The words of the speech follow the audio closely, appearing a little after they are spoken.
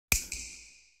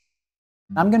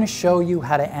I'm going to show you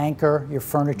how to anchor your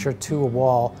furniture to a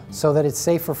wall so that it's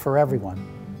safer for everyone.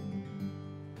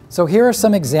 So here are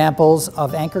some examples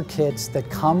of anchor kits that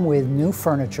come with new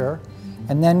furniture,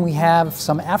 and then we have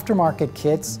some aftermarket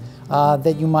kits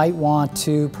that you might want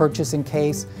to purchase in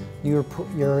case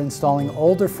you're installing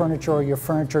older furniture or your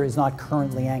furniture is not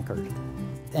currently anchored.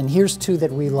 And here's two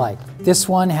that we like. This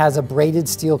one has a braided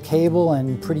steel cable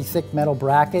and pretty thick metal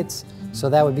brackets, so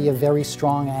that would be a very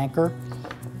strong anchor.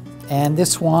 And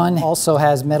this one also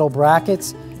has metal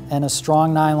brackets and a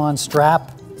strong nylon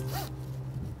strap.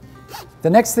 The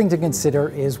next thing to consider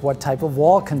is what type of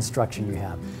wall construction you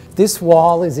have. This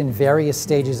wall is in various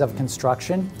stages of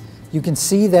construction. You can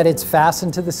see that it's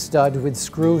fastened to the stud with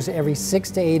screws every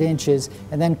 6 to 8 inches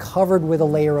and then covered with a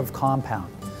layer of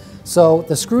compound. So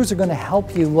the screws are going to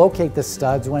help you locate the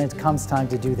studs when it comes time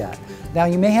to do that. Now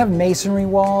you may have masonry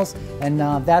walls, and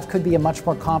that could be a much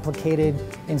more complicated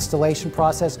installation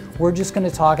process. We're just going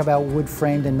to talk about wood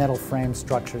framed and metal framed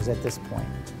structures at this point.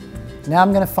 Now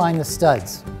I'm going to find the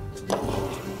studs.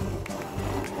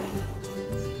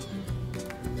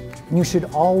 You should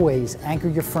always anchor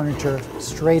your furniture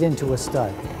straight into a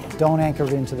stud. Don't anchor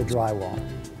it into the drywall.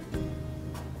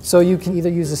 So you can either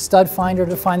use a stud finder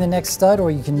to find the next stud,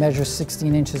 or you can measure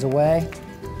 16 inches away.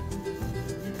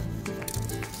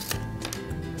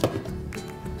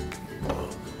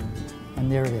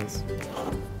 And there it is.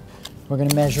 We're going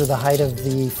to measure the height of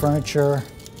the furniture,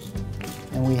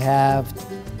 and we have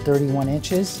 31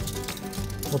 inches.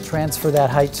 We'll transfer that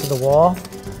height to the wall,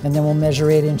 and then we'll measure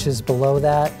 8 inches below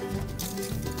that.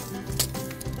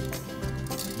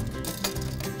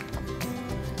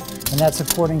 And that's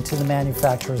according to the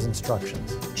manufacturer's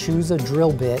instructions. Choose a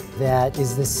drill bit that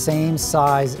is the same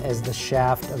size as the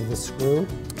shaft of the screw,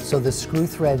 so the screw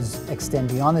threads extend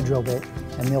beyond the drill bit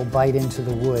and they'll bite into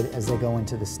the wood as they go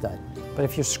into the stud. But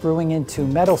if you're screwing into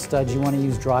metal studs, you want to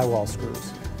use drywall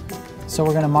screws. So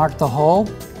we're going to mark the hole.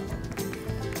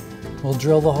 We'll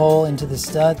drill the hole into the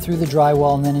stud, through the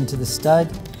drywall, and then into the stud.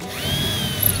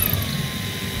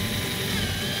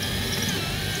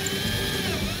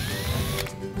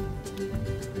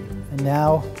 And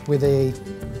now, with a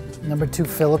number 2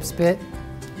 Phillips bit,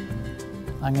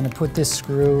 I'm going to put this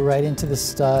screw right into the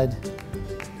stud.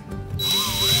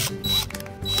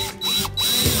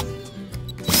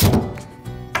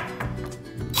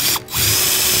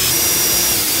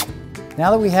 Now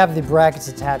that we have the brackets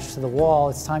attached to the wall,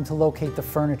 it's time to locate the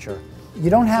furniture. You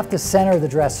don't have to center the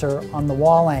dresser on the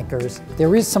wall anchors.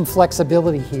 There is some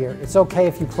flexibility here. It's okay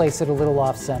if you place it a little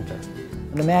off center.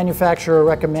 The manufacturer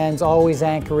recommends always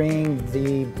anchoring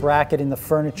the bracket in the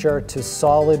furniture to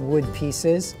solid wood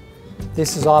pieces.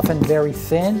 This is often very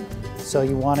thin, so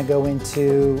you want to go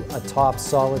into a top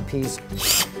solid piece.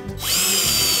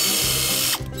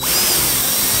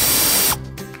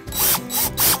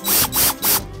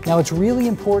 Now it's really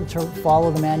important to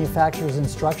follow the manufacturer's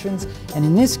instructions, and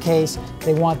in this case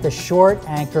they want the short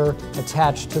anchor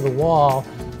attached to the wall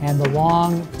and the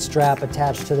long strap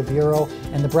attached to the bureau,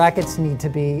 and the brackets need to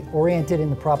be oriented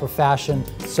in the proper fashion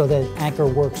so that anchor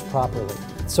works properly.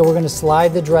 So we're going to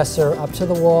slide the dresser up to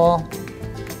the wall.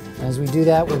 As we do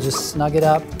that, we'll just snug it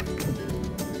up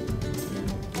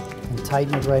and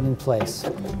tighten it right in place.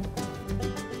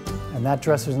 And that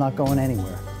dresser's not going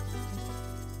anywhere.